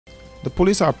The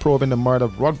police are probing the murder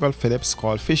of Rodwell Phillips,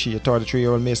 called Fishy, a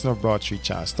 33-year-old mason of Broad Street,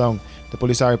 Charlestown. The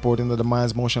police are reporting that the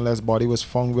man's motionless body was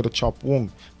found with a chop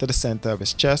wound to the center of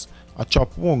his chest, a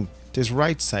chop wound to his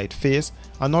right side face,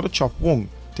 another chop wound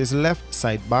to his left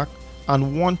side back,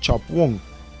 and one chop wound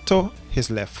to his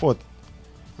left foot.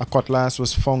 A cutlass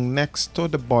was found next to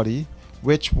the body,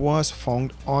 which was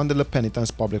found on the Penitence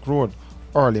public road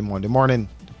early Monday morning.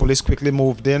 The police quickly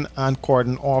moved in and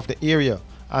cordoned off the area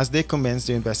as they commenced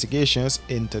their investigations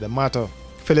into the matter.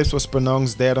 Phillips was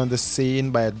pronounced dead on the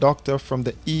scene by a doctor from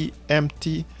the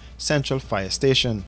EMT Central Fire Station.